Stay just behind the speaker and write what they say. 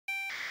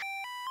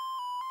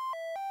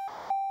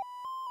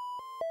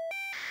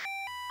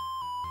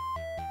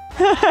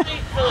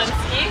Sophie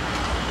Zelinskie.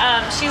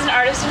 She's an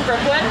artist in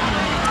Brooklyn,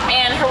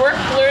 and her work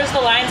blurs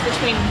the lines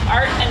between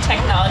art and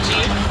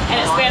technology, and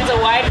it spans a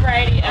wide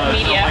variety of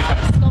media, from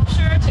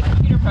sculpture to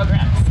computer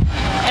programs.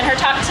 And her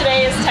talk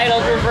today is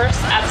titled Reverse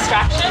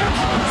Abstraction.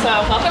 So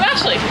welcome,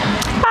 Ashley.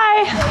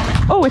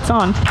 Hi. Oh, it's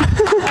on.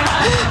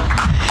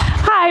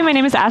 Hi, my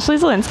name is Ashley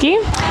Zelinskie.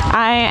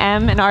 I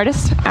am an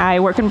artist. I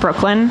work in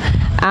Brooklyn,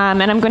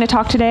 and I'm going to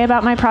talk today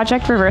about my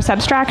project, Reverse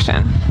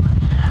Abstraction.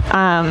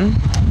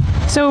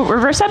 So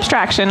reverse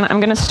abstraction, I'm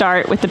going to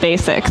start with the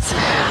basics.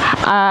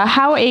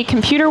 How a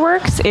computer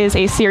works is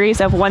a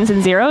series of ones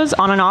and zeros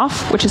on and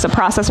off, which is a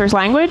processor's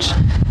language.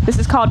 This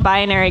is called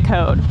binary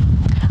code.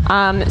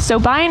 So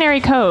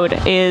binary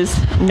code is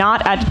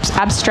not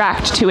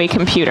abstract to a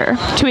computer.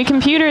 To a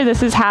computer,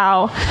 this is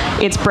how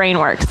its brain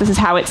works. This is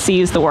how it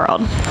sees the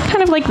world.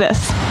 Kind of like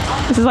this.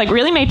 This is like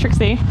really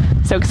matrixy,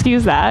 so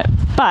excuse that.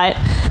 But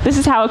this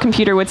is how a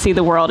computer would see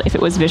the world if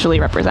it was visually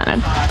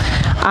represented.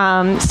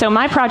 So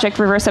my project,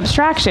 Reverse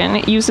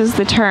Abstraction, uses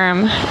the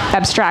term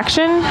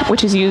abstraction,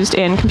 which is used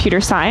in computer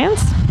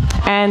science,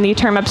 and the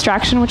term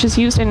abstraction, which is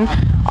used in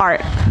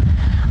art.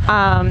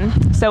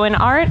 So in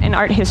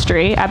art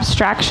history,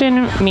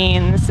 abstraction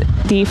means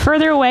the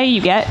further away you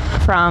get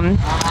from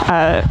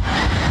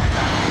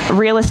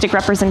realistic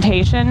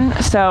representation,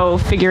 so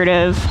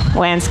figurative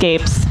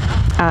landscapes,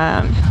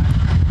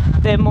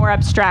 the more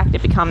abstract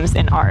it becomes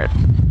in art.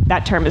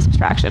 That term is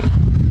abstraction.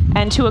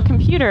 And to a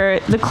computer,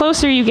 the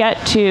closer you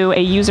get to a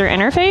user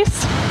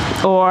interface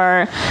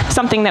or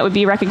something that would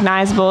be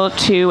recognizable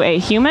to a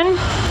human,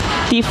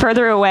 the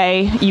further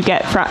away you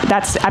get from,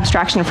 that's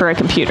abstraction for a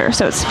computer.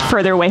 So it's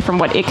further away from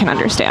what it can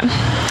understand.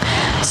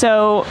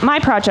 So my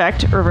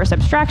project, Reverse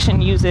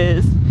Abstraction,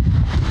 uses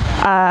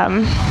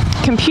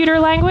computer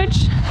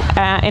language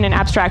in an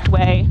abstract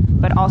way,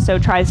 but also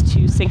tries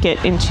to sync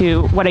it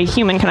into what a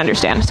human can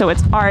understand. So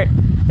it's art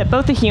that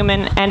both a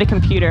human and a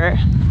computer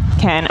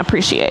can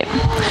appreciate.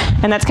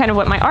 And that's kind of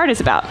what my art is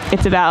about.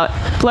 It's about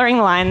blurring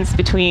the lines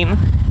between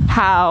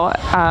how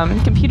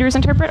computers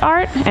interpret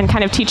art and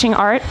kind of teaching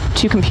art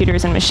to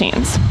computers and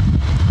machines.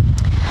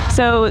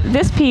 So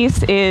this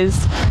piece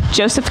is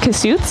Joseph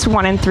Kossuth's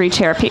 1 in 3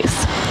 chair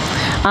piece.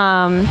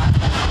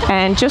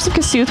 And Joseph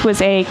Kossuth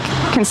was a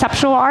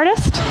conceptual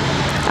artist.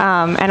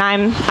 And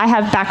I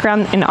have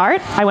background in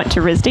art. I went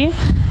to RISD,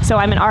 so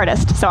I'm an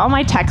artist. So all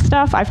my tech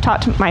stuff I've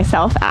taught to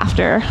myself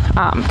after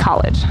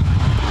college.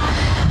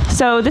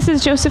 So this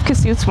is Joseph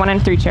Kossuth's 1 in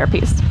 3 chair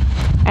piece.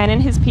 And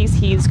in his piece,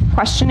 he's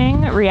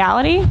questioning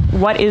reality.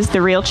 What is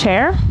the real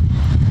chair?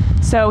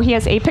 So he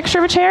has a picture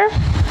of a chair,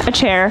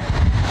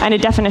 and a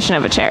definition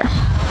of a chair.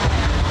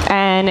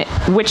 And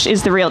which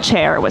is the real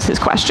chair was his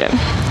question.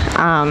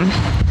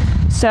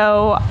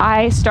 So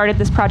I started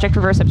this project,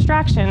 Reverse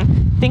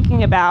Abstraction,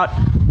 thinking about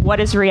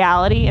what is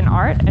reality in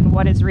art and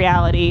what is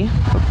reality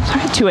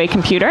to a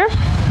computer.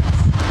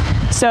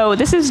 So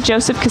this is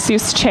Joseph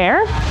Kossuth's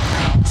chair,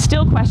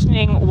 still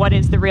questioning what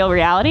is the real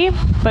reality,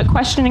 but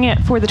questioning it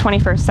for the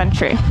 21st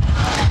century.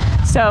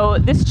 So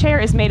this chair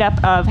is made up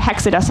of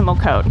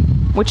hexadecimal code,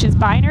 which is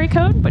binary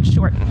code, but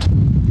shortened.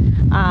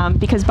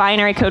 Because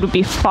binary code would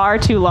be far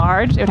too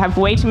large. It would have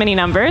way too many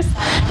numbers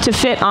to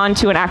fit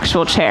onto an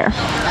actual chair.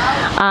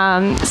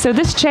 So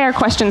this chair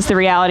questions the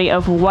reality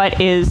of what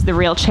is the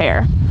real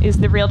chair. Is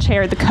the real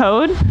chair the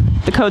code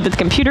that the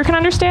computer can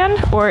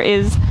understand, or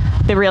is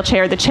the real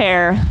chair the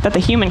chair that the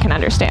human can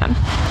understand?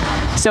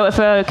 So if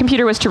a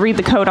computer was to read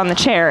the code on the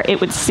chair,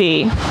 it would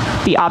see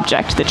the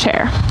object, the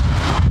chair.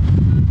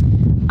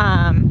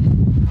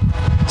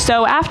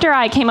 So after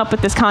I came up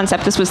with this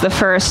concept, this was the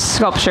first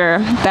sculpture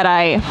that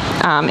I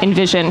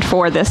envisioned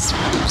for this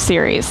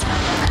series.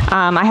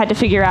 I had to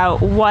figure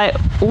out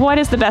what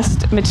is the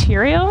best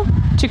material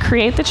to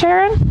create the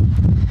chair in.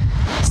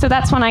 So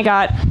that's when I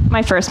got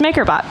my first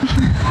MakerBot.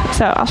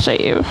 So I'll show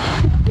you.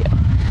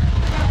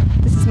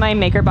 This is my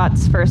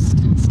MakerBot's first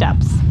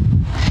steps.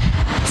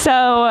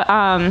 So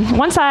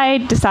once I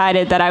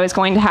decided that I was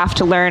going to have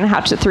to learn how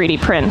to 3D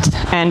print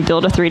and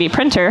build a 3D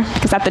printer,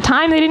 because at the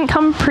time they didn't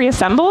come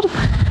pre-assembled,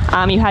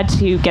 you had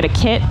to get a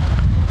kit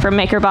from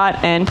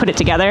MakerBot and put it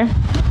together.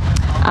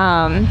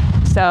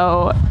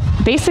 So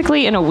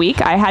basically in a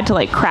week I had to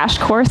like crash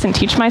course and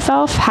teach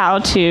myself how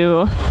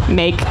to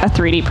make a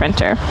 3D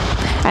printer.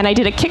 And I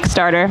did a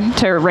Kickstarter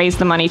to raise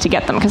the money to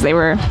get them, because they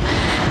were,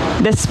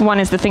 this one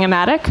is the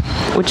Thing-O-Matic,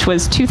 which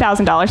was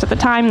 $2,000 at the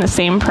time, the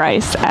same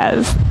price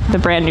as the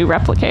brand new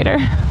replicator.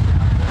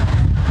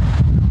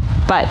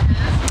 But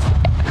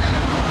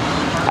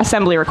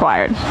assembly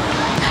required.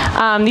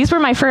 These were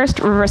my first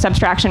reverse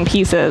abstraction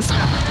pieces.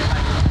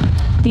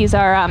 These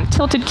are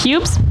tilted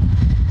cubes.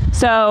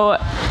 So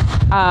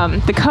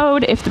the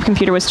code, if the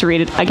computer was to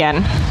read it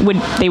again,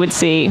 they would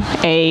see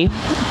a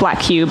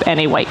black cube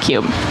and a white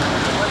cube.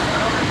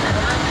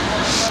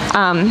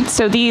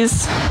 So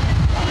these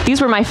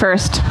were my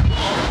first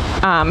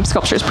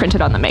sculptures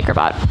printed on the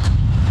MakerBot.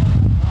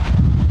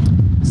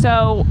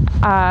 So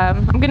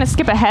I'm going to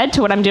skip ahead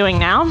to what I'm doing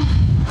now.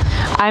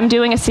 I'm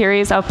doing a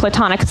series of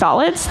Platonic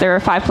Solids. There are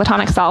 5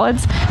 Platonic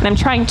Solids, and I'm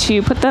trying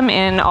to put them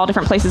in all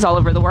different places all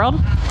over the world.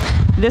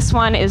 This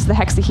one is the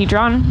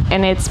Hexahedron,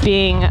 and it's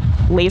being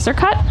laser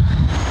cut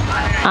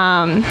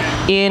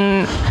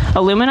in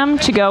aluminum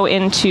to go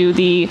into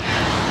the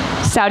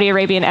Saudi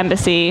Arabian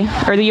embassy,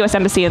 or the US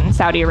embassy in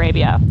Saudi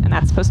Arabia, and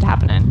that's supposed to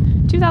happen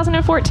in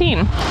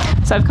 2014.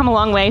 So I've come a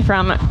long way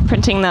from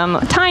printing them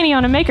tiny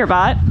on a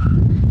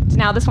MakerBot to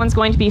now this one's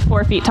going to be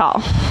 4 feet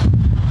tall.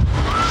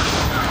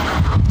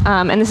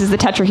 And this is the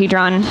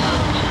Tetrahedron.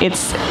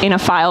 It's in a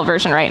file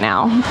version right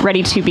now,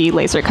 ready to be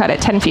laser cut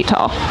at 10 feet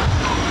tall.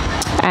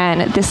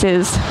 And this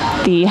is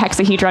the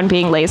Hexahedron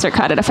being laser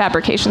cut at a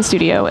fabrication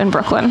studio in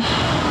Brooklyn.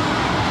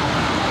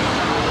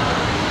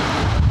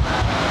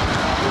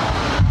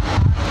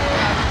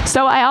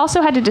 So I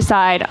also had to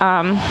decide,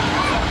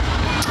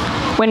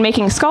 when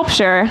making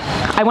sculpture,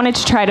 I wanted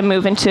to try to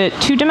move into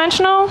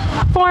 2-dimensional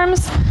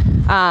forms.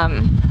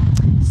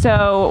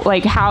 So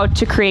like how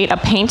to create a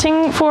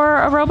painting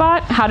for a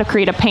robot, how to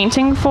create a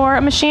painting for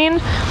a machine.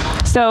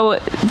 So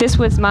this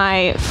was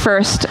my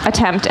first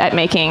attempt at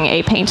making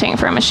a painting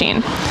for a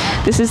machine.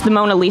 This is the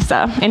Mona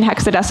Lisa in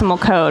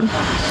hexadecimal code.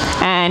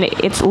 And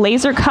it's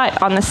laser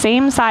cut on the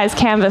same size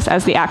canvas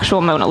as the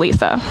actual Mona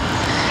Lisa.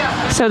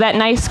 So that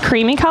nice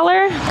creamy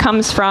color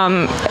comes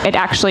from,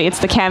 it's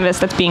the canvas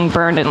that's being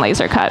burned and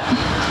laser cut.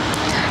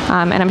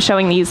 And I'm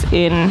showing these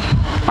in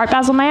Art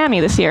Basel Miami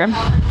this year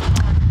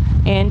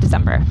in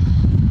December.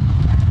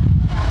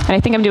 And I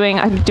think I'm doing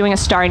a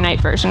Starry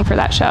Night version for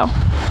that show.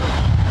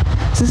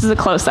 So this is a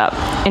close-up,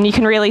 and you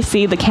can really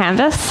see the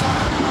canvas.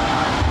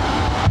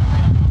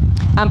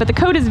 But the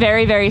code is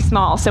very, very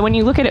small, so when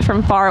you look at it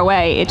from far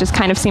away, it just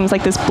kind of seems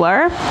like this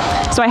blur.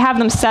 So I have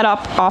them set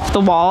up off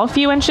the wall a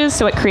few inches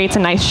so it creates a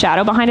nice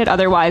shadow behind it.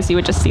 Otherwise, you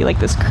would just see like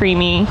this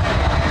creamy,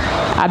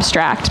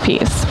 abstract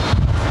piece.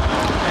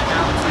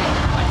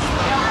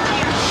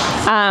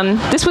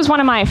 This was one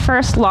of my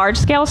first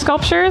large-scale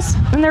sculptures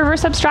in the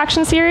Reverse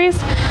Abstraction series,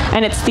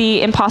 and it's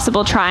the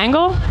Impossible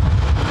Triangle.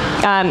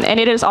 And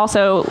it is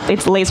also,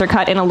 it's laser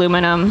cut in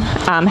aluminum,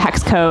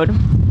 hex code.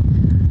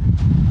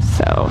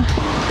 So,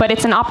 but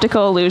it's an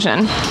optical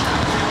illusion.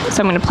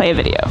 So I'm going to play a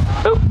video.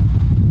 Ooh.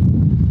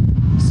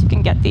 So you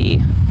can get the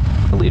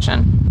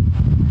illusion.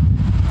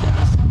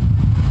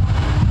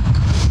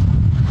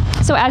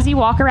 So as you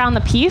walk around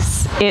the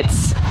piece,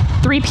 it's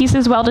 3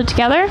 pieces welded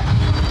together.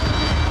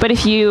 But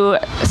if you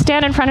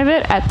stand in front of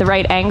it at the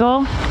right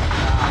angle,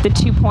 the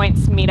 2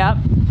 points meet up,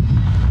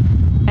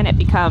 and it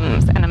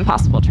becomes an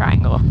impossible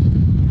triangle.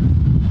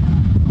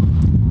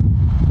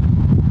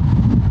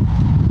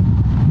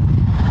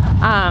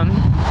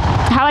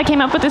 How I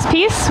came up with this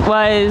piece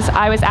was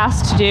I was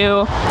asked to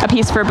do a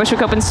piece for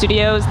Bushwick Open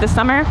Studios this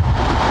summer,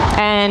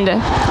 and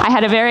I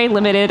had a very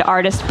limited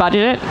artist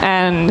budget,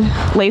 and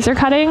laser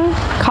cutting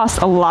costs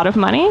a lot of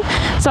money.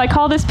 So I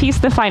call this piece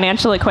the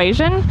financial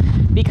equation,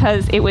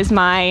 because it was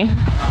my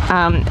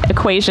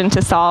equation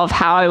to solve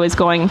how I was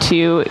going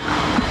to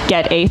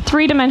get a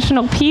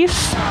 3-dimensional piece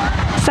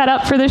set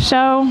up for this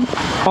show,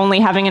 only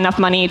having enough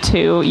money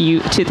to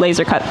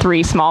laser cut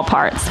 3 small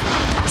parts.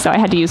 So I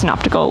had to use an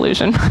optical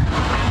illusion.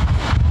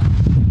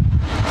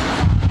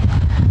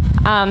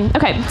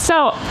 Okay,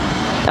 so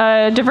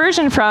a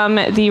diversion from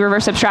the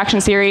Reverse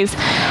Abstraction series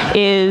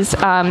is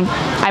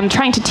I'm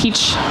trying to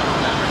teach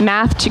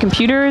math to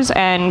computers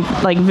and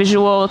like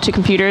visual to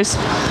computers,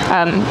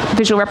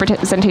 visual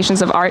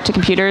representations of art to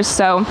computers.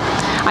 So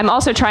I'm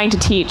also trying to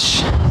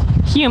teach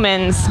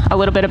humans a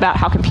little bit about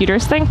how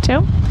computers think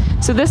too.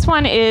 So this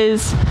one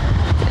is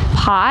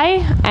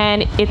pi,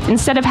 and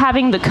instead of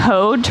having the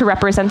code to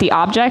represent the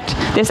object,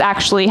 this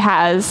actually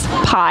has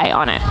pi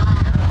on it.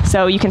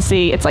 So you can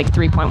see it's like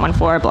 3.14,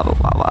 blah, blah,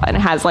 blah, blah, and it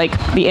has like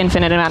the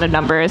infinite amount of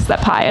numbers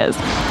that pi is.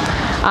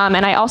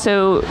 And I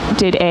also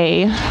did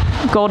a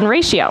golden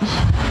ratio.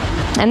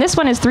 And this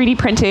one is 3D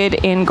printed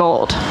in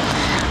gold.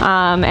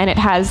 And it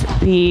has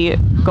the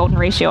golden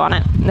ratio on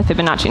it, the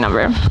Fibonacci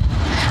number.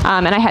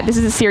 And this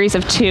is a series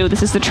of 2.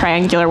 This is the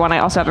triangular one. I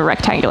also have a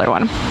rectangular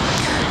one.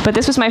 But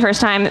this was my first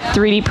time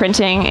 3D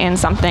printing in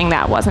something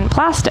that wasn't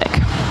plastic.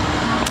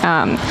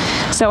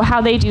 So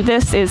how they do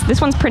this is, this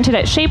one's printed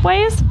at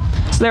Shapeways.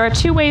 So there are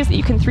 2 ways that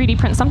you can 3D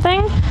print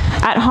something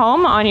at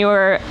home on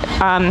your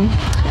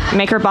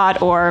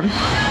MakerBot or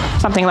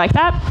something like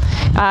that.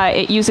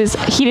 It uses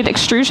heated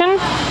extrusion.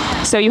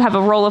 So you have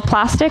a roll of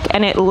plastic,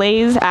 and it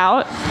lays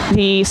out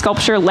the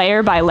sculpture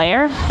layer by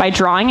layer by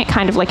drawing it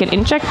kind of like an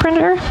inkjet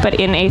printer, but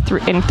in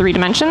 3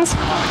 dimensions.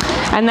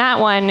 And that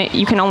one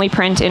you can only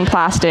print in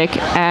plastic,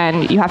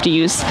 and you have to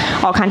use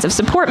all kinds of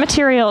support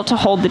material to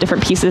hold the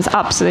different pieces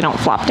up so they don't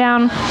flop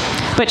down.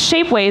 But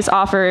Shapeways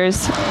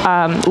offers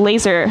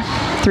laser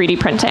 3D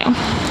printing,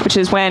 which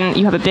is when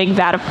you have a big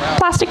vat of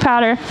plastic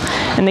powder,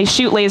 and they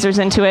shoot lasers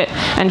into it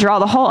and draw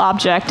the whole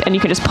object, and you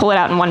can just pull it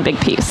out in one big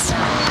piece.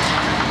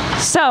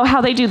 So how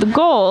they do the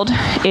gold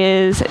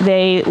is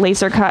they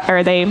laser cut,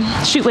 or they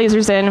shoot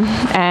lasers in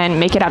and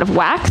make it out of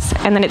wax,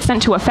 and then it's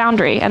sent to a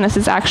foundry, and this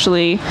is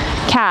actually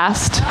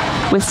cast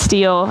with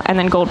steel and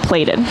then gold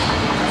plated.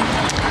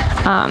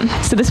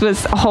 So this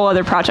was a whole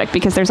other project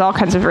because there's all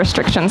kinds of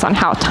restrictions on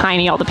how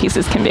tiny all the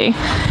pieces can be,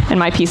 and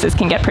my pieces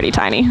can get pretty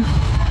tiny.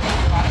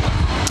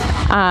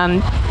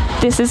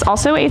 This is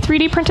also a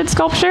 3D printed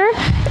sculpture.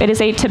 It is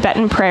a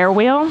Tibetan prayer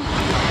wheel,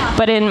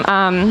 but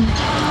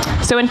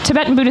so in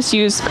Tibetan Buddhists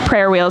use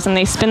prayer wheels and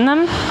they spin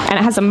them, and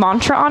it has a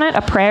mantra on it,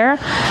 a prayer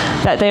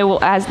that they will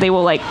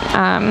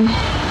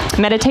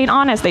meditate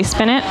on as they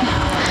spin it.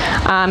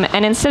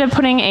 And instead of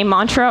putting a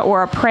mantra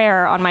or a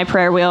prayer on my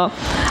prayer wheel,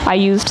 I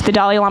used the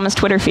Dalai Lama's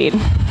Twitter feed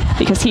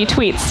because he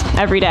tweets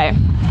every day.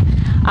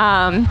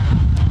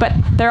 But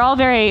they're all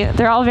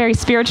very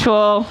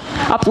spiritual,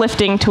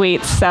 uplifting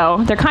tweets.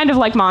 So they're kind of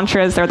like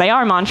mantras, or they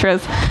are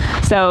mantras.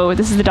 So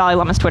this is the Dalai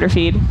Lama's Twitter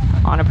feed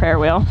on a prayer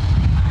wheel.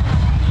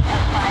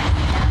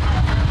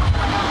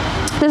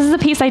 This is a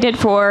piece I did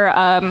for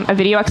a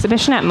video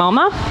exhibition at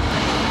MoMA.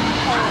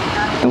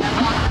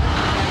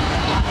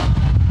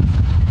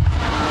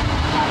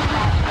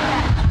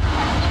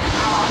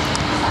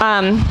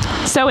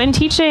 So in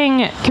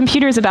teaching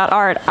computers about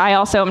art, I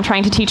also am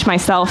trying to teach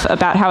myself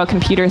about how a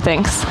computer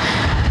thinks.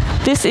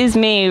 This is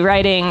me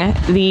writing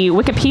the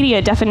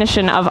Wikipedia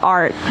definition of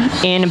art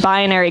in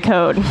binary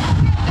code.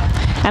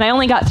 And I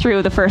only got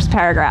through the first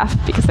paragraph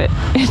because it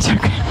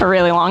took a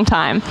really long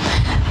time.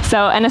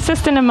 So an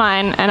assistant of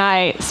mine and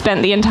I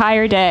spent the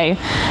entire day,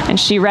 and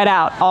she read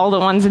out all the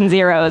ones and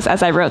zeros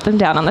as I wrote them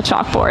down on the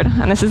chalkboard.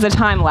 And this is a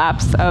time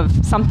lapse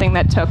of something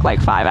that took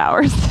like 5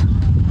 hours.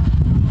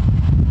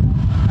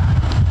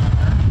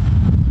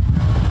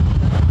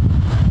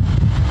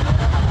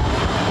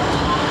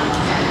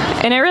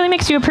 And it really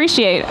makes you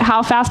appreciate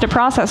how fast a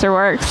processor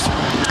works.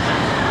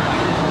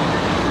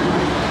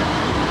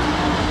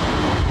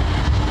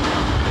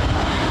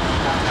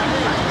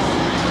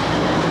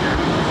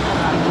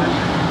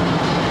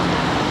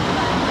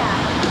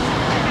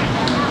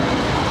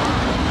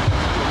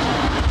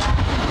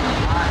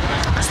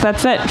 So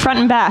that's it, front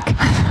and back.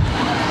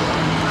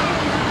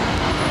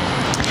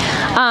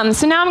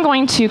 So now I'm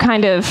going to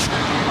kind of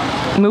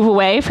move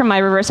away from my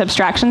reverse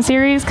abstraction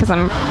series, because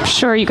I'm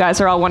sure you guys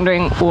are all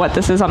wondering what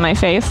this is on my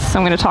face, so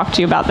I'm going to talk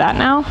to you about that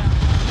now.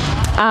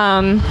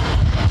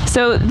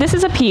 So this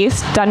is a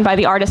piece done by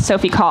the artist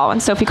Sophie Call,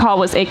 and Sophie Call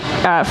was a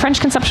French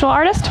conceptual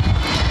artist.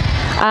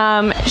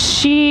 Her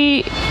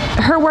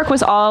work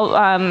was all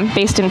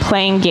based in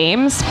playing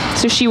games,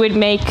 so she would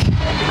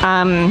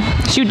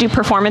do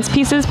performance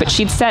pieces, but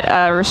she'd set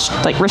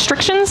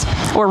restrictions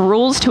or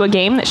rules to a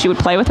game that she would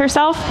play with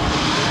herself.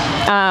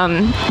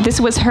 This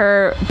was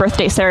her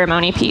birthday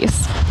ceremony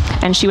piece,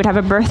 and she would have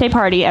a birthday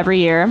party every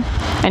year,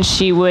 and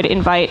she would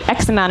invite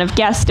X amount of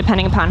guests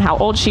depending upon how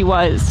old she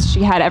was.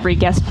 She had every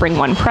guest bring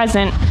one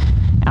present.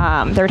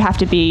 There would have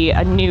to be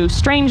a new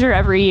stranger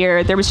every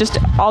year. There was just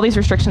all these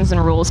restrictions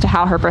and rules to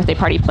how her birthday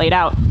party played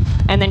out.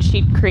 And then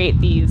she'd create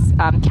these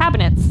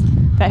cabinets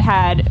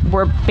that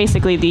were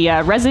basically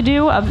the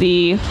residue of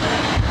the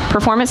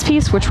performance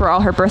piece, which were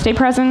all her birthday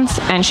presents,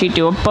 and she'd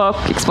do a book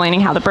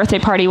explaining how the birthday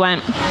party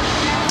went.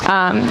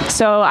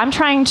 So I'm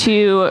trying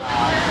to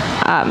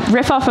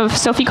riff off of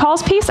Sophie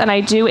Call's piece, and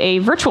I do a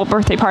virtual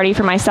birthday party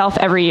for myself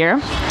every year,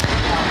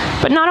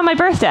 but not on my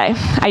birthday.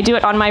 I do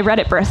it on my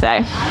Reddit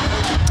birthday.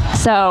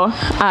 So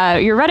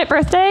your Reddit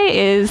birthday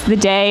is the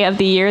day of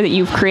the year that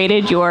you've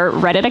created your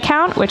Reddit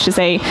account, which is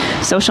a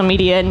social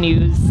media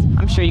news.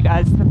 I'm sure you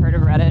guys have heard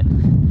of Reddit.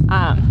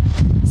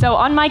 So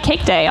on my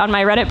cake day, on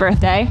my Reddit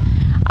birthday,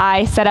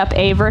 I set up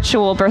a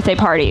virtual birthday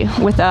party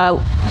with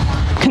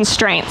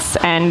constraints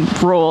and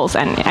rules,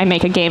 and I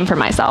make a game for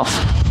myself.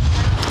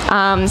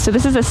 So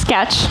this is a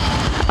sketch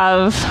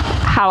of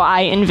how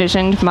I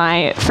envisioned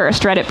my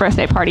first Reddit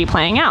birthday party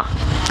playing out.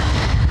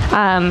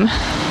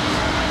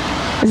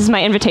 This is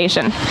my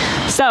invitation.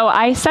 So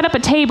I set up a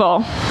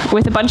table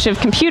with a bunch of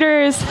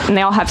computers, and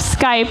they all have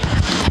Skype,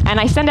 and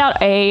I send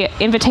out an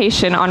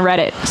invitation on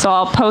Reddit. So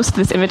I'll post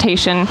this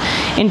invitation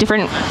in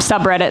different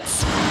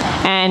subreddits,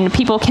 and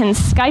people can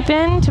Skype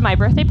in to my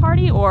birthday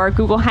party or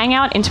Google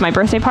Hangout into my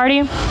birthday party.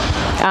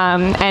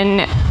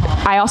 And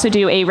I also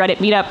do a Reddit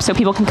meetup so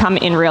people can come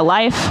in real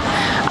life.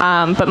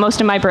 But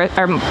most of my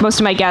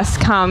guests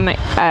come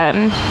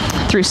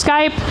through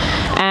Skype,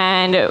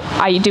 and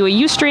I do a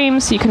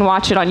Ustream, so you can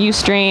watch it on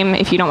Ustream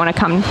if you don't want to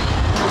come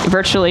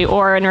virtually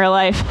or in real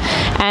life.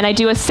 And I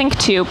do a sync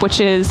tube, which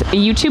is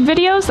YouTube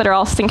videos that are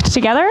all synced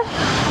together,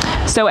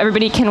 so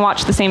everybody can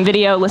watch the same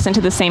video, listen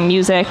to the same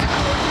music.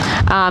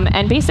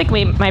 And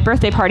basically, my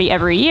birthday party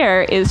every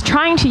year is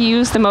trying to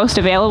use the most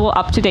available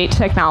up-to-date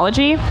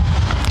technology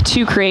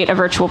to create a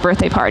virtual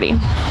birthday party.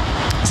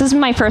 This is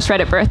my first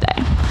Reddit birthday.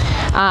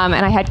 And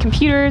I had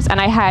computers, and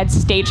I had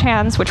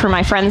stagehands, which were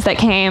my friends that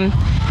came,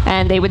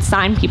 and they would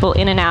sign people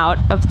in and out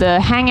of the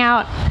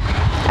Hangout.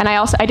 And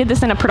I did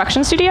this in a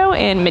production studio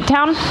in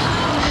Midtown,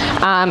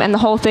 and the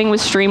whole thing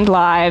was streamed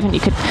live, and you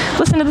could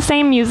listen to the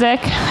same music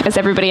as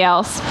everybody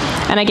else.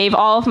 And I gave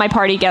all of my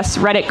party guests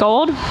Reddit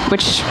Gold,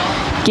 which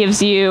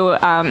gives you,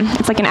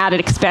 it's like an added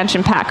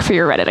expansion pack for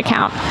your Reddit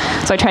account.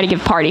 So I try to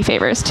give party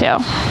favors too.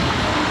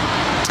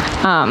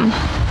 And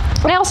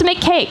I also make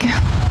cake.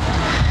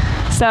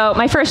 So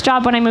my first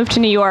job when I moved to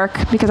New York,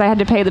 because I had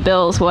to pay the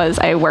bills, was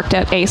I worked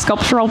at a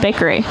sculptural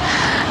bakery,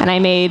 and I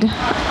made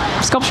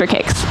sculpture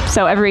cakes.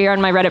 So every year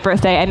on my Reddit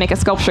birthday, I make a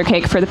sculpture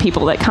cake for the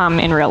people that come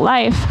in real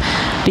life,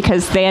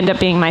 because they end up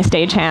being my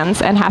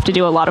stagehands and have to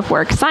do a lot of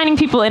work signing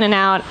people in and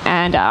out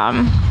and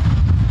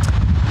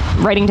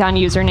writing down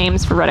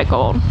usernames for Reddit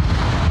Gold.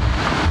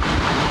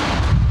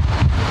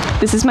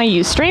 This is my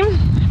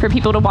Ustream for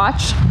people to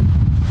watch.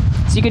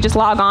 So you could just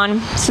log on.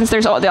 Since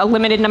there's a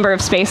limited number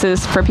of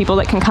spaces for people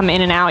that can come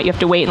in and out, you have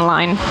to wait in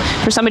line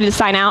for somebody to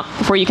sign out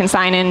before you can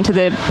sign in to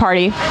the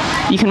party.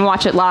 You can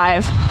watch it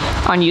live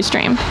on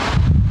Ustream.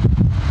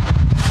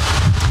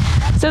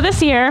 So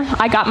this year,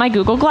 I got my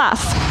Google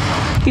Glass.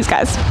 These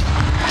guys.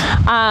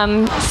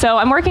 So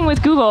I'm working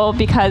with Google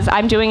because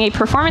I'm doing a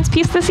performance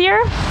piece this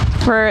year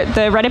for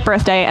the Reddit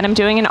birthday, and I'm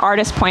doing an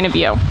artist point of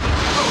view.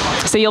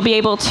 So you'll be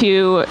able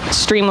to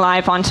stream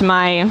live onto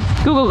my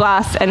Google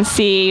Glass and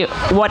see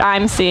what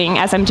I'm seeing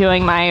as I'm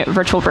doing my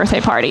virtual birthday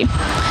party. So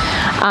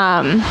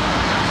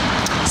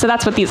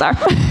that's what these are.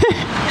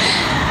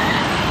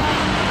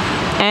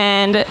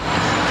 And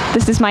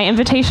this is my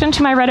invitation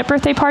to my Reddit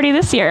birthday party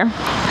this year.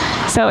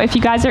 So if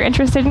you guys are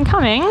interested in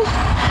coming,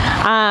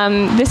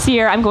 this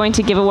year I'm going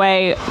to give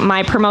away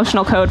my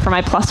promotional code for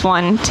my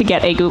 +1 to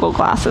get a Google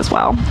Glass as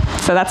well.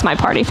 So that's my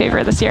party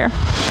favor this year.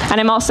 And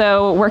I'm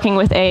also working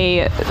with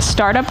a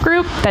startup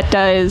group that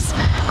does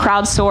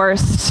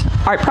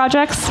crowdsourced art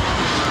projects.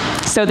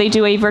 So they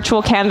do a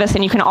virtual canvas,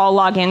 and you can all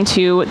log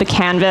into the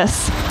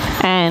canvas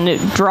and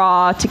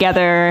draw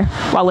together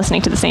while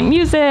listening to the same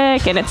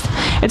music. And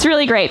it's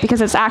really great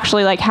because it's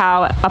actually like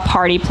how a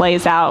party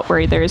plays out,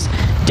 where there's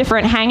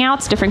different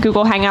hangouts, different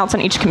Google Hangouts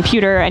on each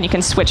computer, and you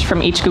can switch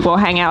from each Google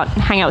Hangout,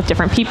 hang out with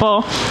different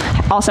people,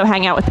 also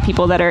hang out with the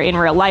people that are in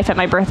real life at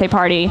my birthday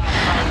party,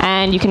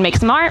 and you can make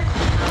some art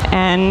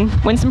and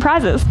win some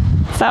prizes.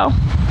 So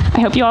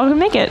I hope you all can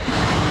make it.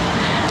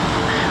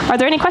 Are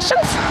there any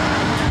questions?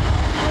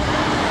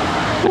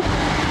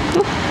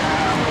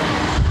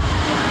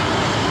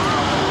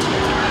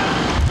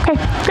 Okay,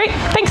 great,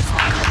 thanks.